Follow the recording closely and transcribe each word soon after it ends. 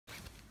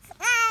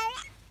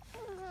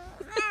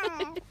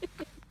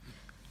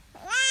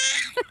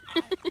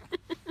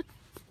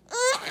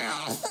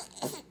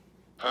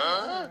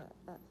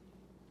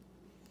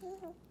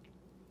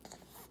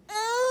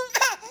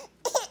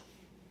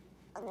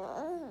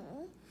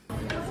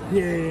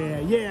Yeah,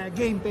 yeah,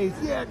 game face.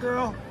 Yeah,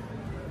 girl.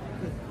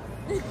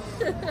 You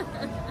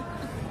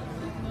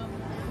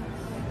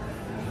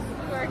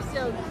are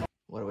so...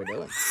 What are we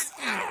doing?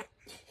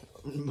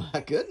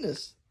 My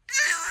goodness.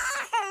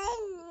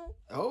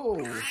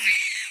 Oh.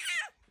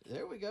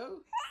 There we go.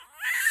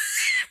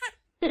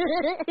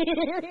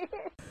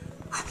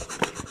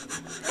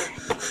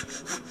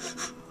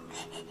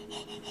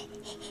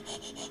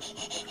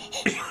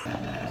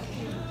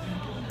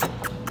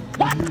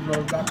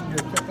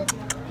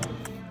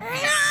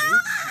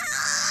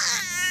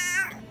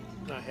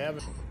 I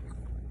haven't.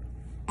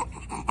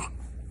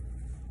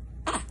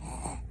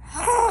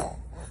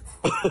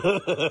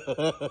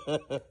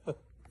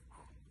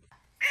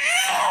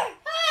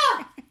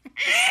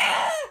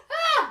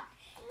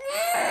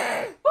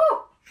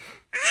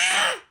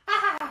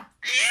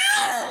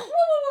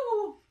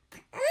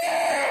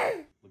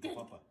 Look at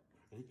Papa.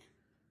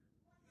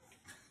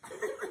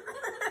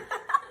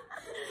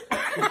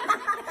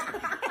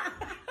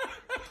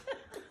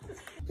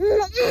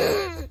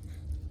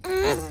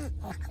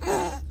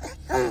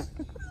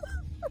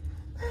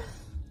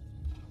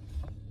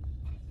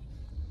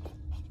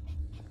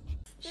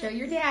 Show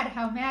your dad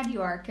how mad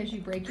you are because you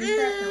break your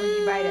cracker when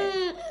you bite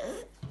it.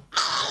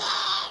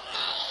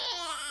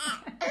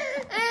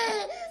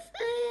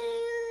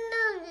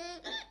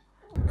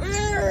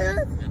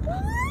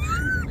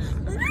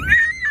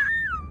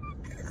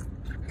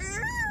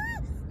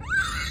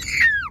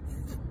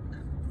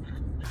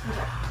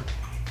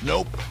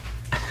 Nope.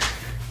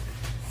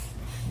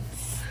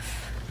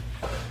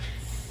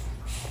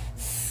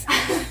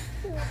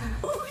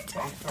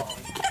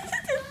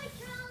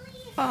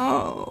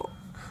 Oh.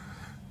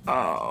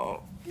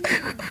 Oh.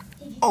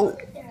 Oh.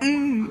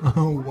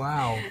 Oh,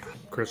 wow.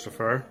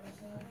 Christopher,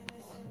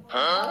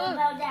 Huh?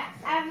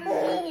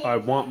 I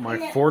want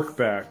my fork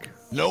back.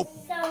 Nope.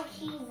 So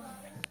he's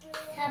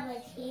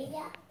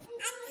Saboteur.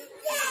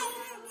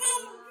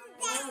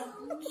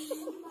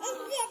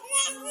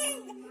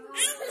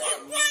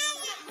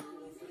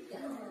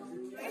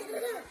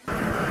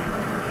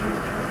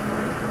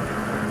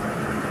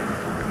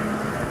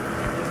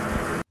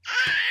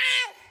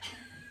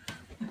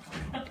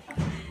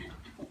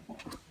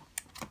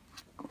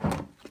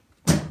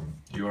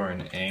 You are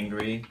an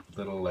angry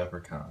little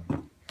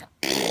leprechaun.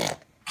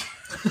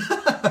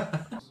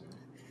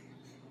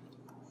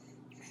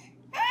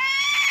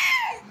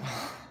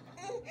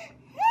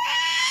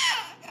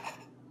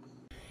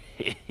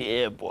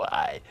 Yeah,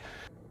 boy.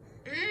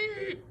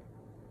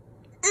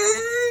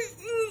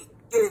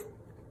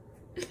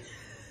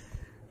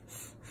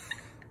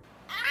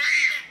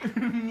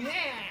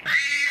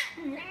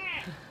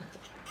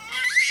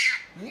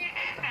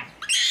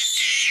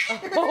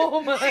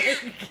 Oh my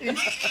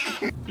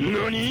God.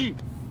 Nani?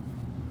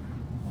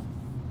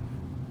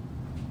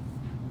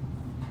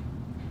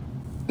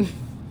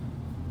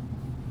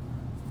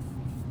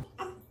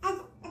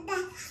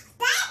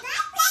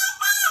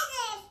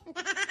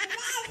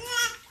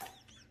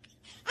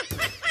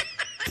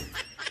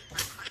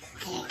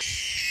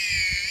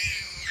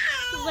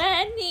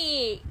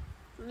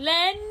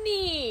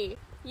 Lenny,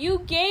 you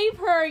gave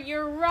her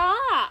your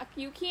rock.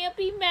 You can't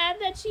be mad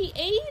that she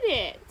ate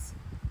it.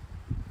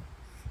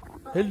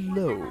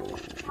 Hello.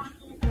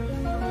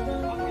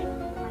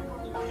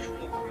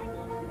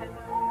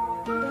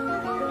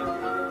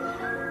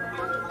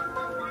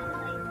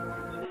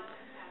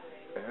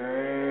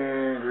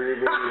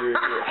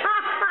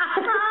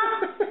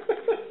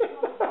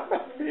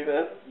 See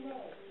that?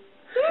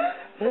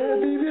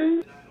 Happy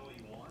baby.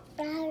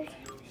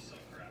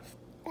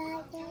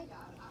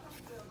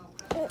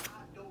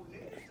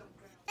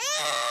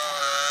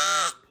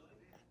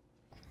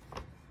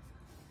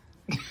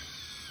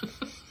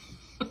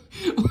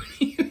 What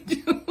are you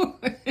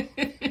doing?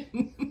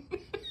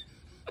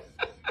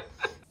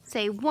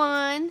 Say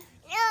one.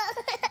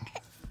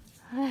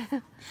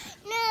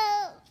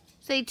 No.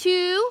 Say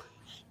two.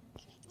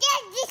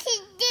 Yes, this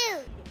is do.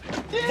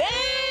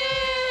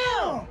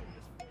 Damn!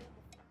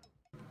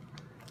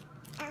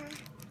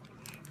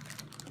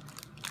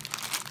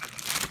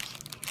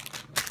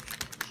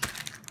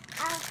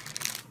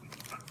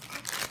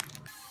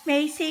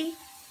 Macy?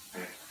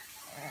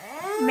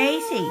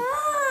 Macy?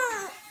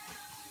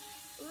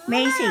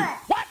 Macy?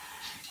 What?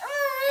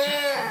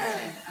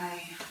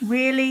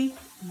 Really?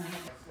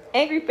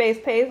 Angry face,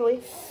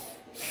 Paisley.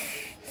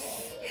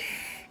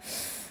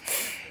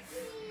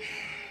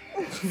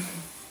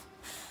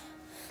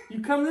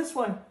 You come this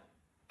way.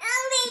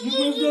 You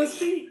move those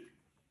feet.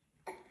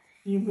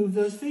 You move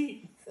those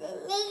feet.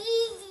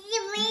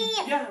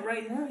 Yeah,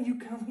 right now you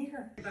come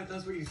here. That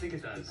does what you think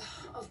it does.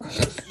 Of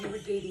course, you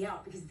would baby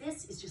out because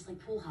this is just like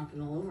pool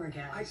hopping all over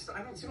again. I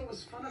don't see what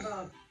was fun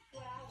about.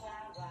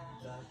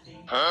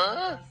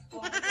 Huh?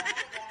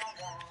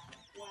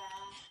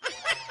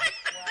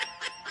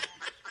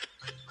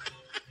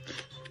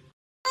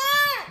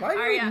 Why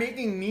are you Arya.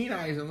 making mean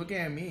eyes and looking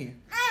at me?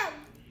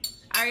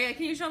 Arya,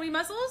 can you show me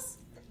muscles?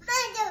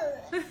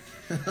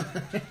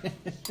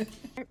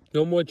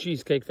 No more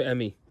cheesecake for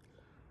Emmy.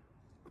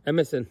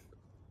 Emerson,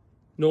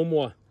 no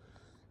more.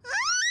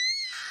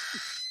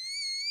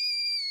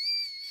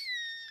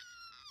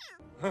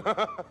 Are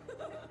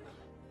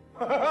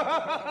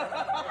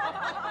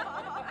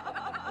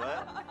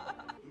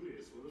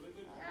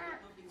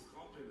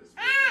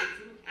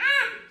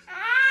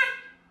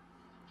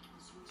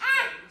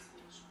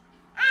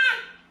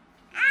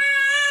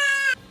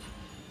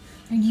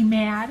you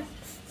mad?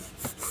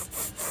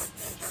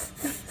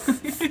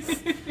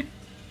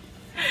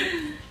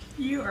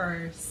 You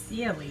are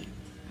silly.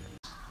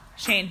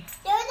 Shane.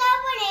 There's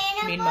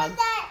a Mean banana mug.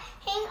 that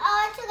hang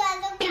all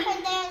together because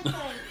they're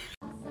twins.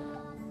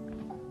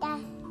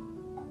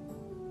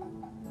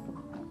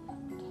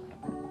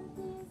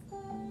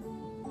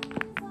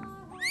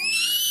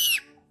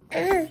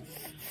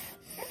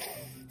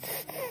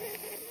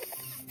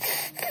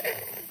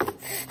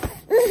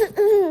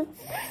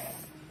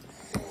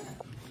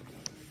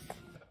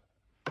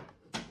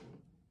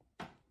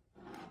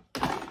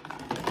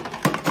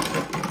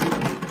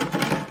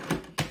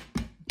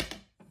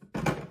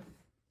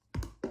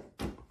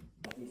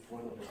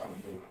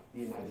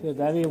 Yeah,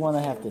 Daddy want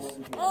to have this.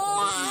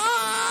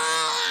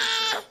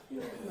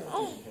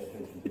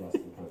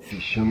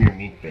 Show me your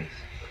meat face.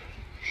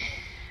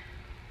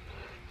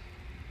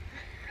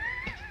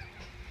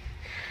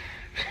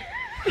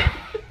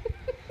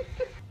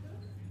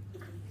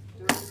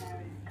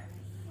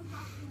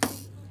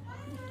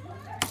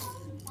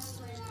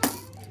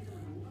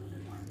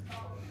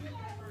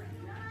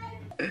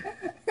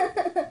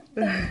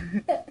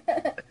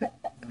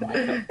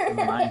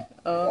 Mine.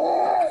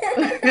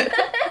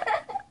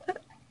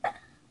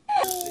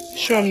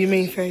 Show him your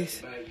mean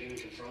face.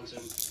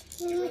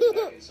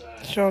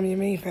 Show him your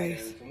mean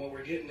face. From what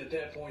we're getting at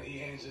that point, he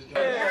hangs his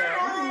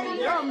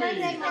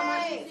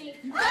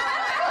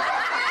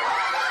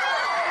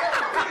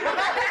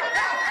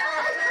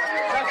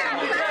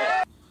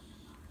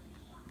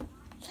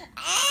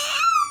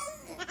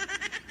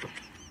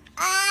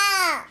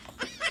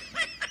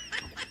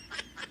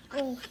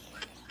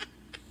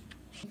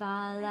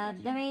All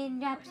of the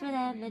raindrops for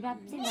them, the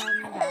drops in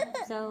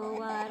raindrops. So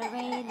what a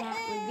rain that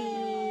would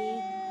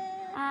be.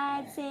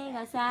 I'd sing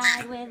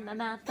outside with my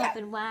mouth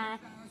open wide,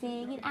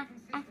 singing ah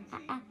ah ah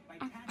ah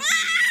ah.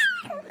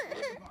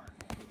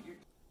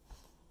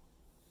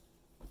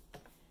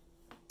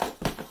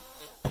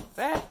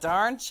 That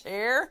darn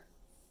chair.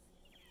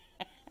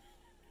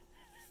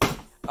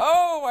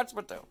 Oh, watch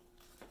my toe.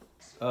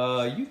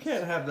 You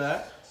can't have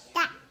that.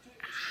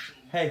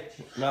 Hey,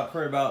 not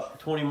for about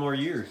 20 more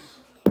years.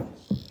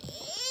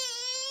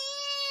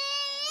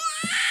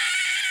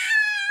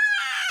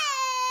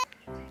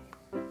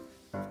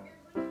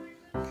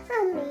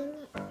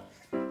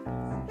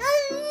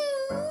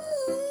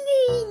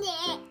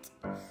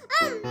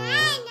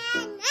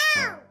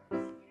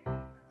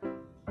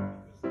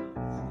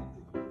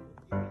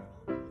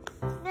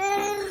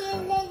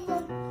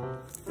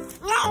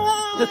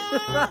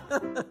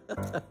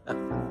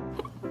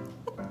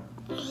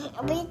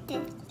 Beat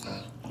this.